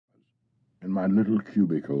in my little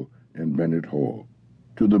cubicle in Bennett Hall,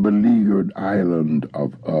 to the beleaguered island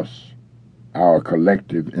of us, our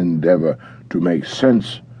collective endeavor to make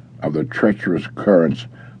sense of the treacherous currents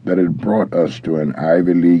that had brought us to an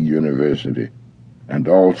Ivy League university, and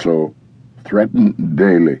also threatened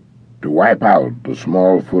daily to wipe out the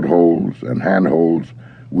small footholds and handholds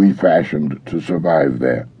we fashioned to survive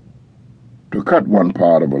there. To cut one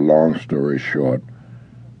part of a long story short,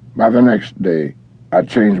 by the next day I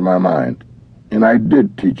changed my mind, and I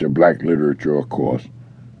did teach a black literature course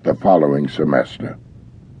the following semester.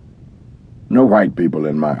 No white people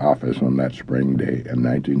in my office on that spring day in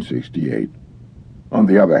 1968. On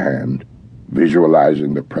the other hand,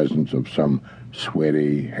 visualizing the presence of some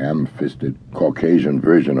sweaty, ham-fisted Caucasian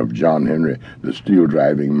version of John Henry, the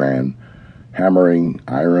steel-driving man, hammering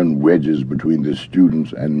iron wedges between the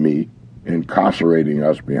students and me, incarcerating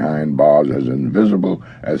us behind bars as invisible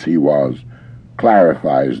as he was,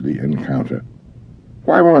 clarifies the encounter.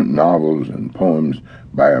 Why weren't novels and poems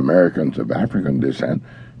by Americans of African descent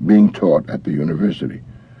being taught at the university?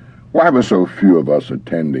 Why were so few of us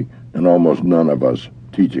attending and almost none of us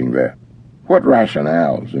teaching there? What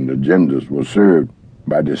rationales and agendas were served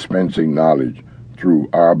by dispensing knowledge through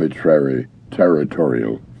arbitrary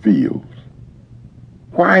territorial fields?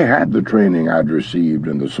 Why had the training I'd received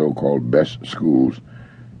in the so-called best schools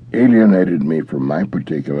alienated me from my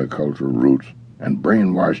particular cultural roots and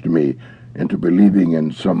brainwashed me into believing in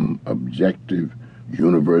some objective,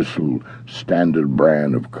 universal, standard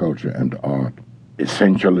brand of culture and art,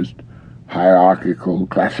 essentialist, hierarchical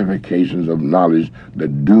classifications of knowledge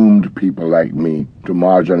that doomed people like me to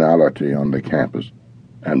marginality on the campus,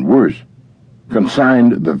 and worse,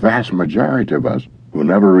 consigned the vast majority of us who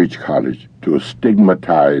never reached college to a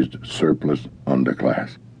stigmatized surplus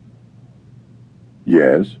underclass?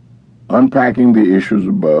 Yes, unpacking the issues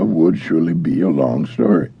above would surely be a long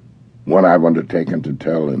story, one I've undertaken to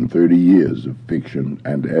tell in 30 years of fiction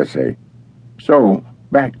and essay. So,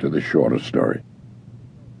 back to the shorter story.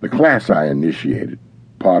 The class I initiated,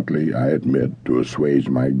 partly, I admit, to assuage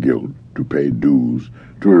my guilt, to pay dues,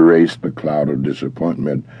 to erase the cloud of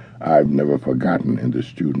disappointment I've never forgotten in the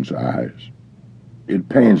students' eyes. It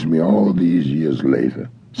pains me all these years later,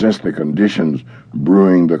 since the conditions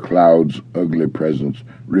brewing the cloud's ugly presence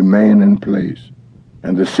remain in place,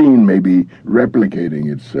 and the scene may be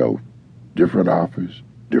replicating itself, different office,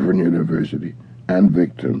 different university, and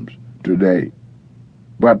victims today.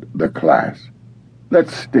 But the class.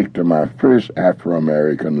 Let's stick to my first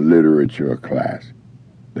Afro-American literature class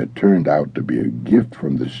that turned out to be a gift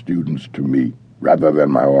from the students to me rather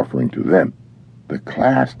than my offering to them. The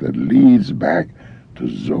class that leads back to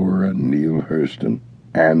Zora, Neale, Hurston,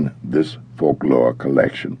 and this folklore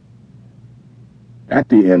collection. At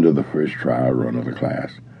the end of the first trial run of the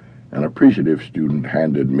class, an appreciative student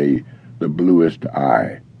handed me the bluest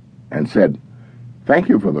eye and said, "Thank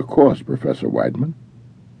you for the course, Professor Whiteman."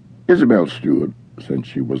 Isabel Stewart, since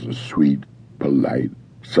she was a sweet, polite,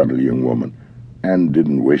 subtle young woman, and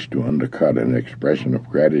didn't wish to undercut an expression of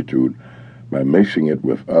gratitude by mixing it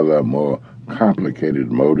with other, more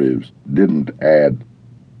complicated motives, didn't add,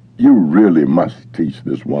 "You really must teach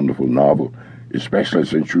this wonderful novel, especially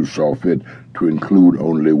since you saw fit to include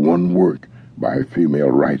only one work by a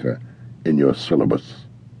female writer in your syllabus."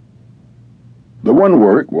 The one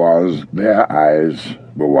work was Their Eyes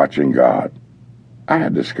Were Watching God. I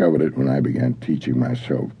had discovered it when I began teaching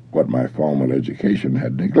myself what my formal education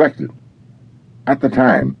had neglected. At the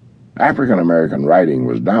time, African American writing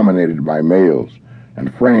was dominated by males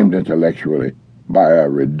and framed intellectually by a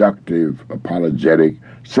reductive, apologetic,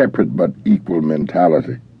 separate but equal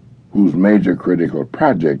mentality, whose major critical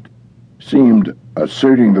project seemed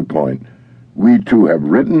asserting the point, we too have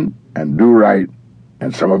written and do write,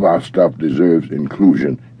 and some of our stuff deserves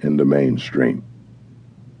inclusion in the mainstream.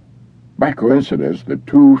 By coincidence, the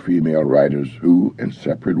two female writers who, in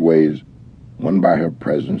separate ways, one by her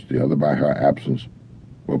presence, the other by her absence,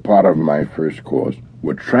 were part of my first course,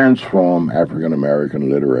 would transform African American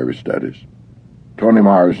literary studies. Toni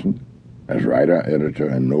Morrison, as writer, editor,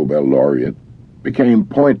 and Nobel laureate, became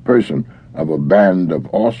point person of a band of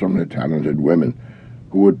awesomely talented women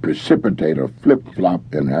who would precipitate a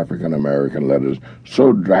flip-flop in African American letters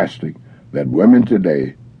so drastic that women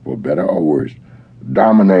today, for better or worse,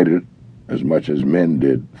 dominated as much as men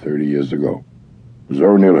did 30 years ago.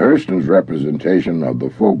 Zora Neale Hurston's representation of the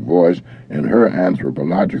folk voice in her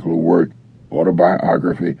anthropological work,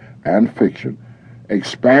 autobiography, and fiction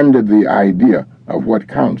expanded the idea of what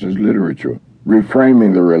counts as literature,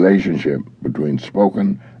 reframing the relationship between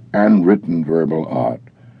spoken and written verbal art,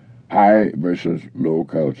 high versus low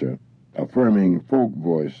culture, affirming folk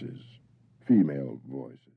voices, female voices.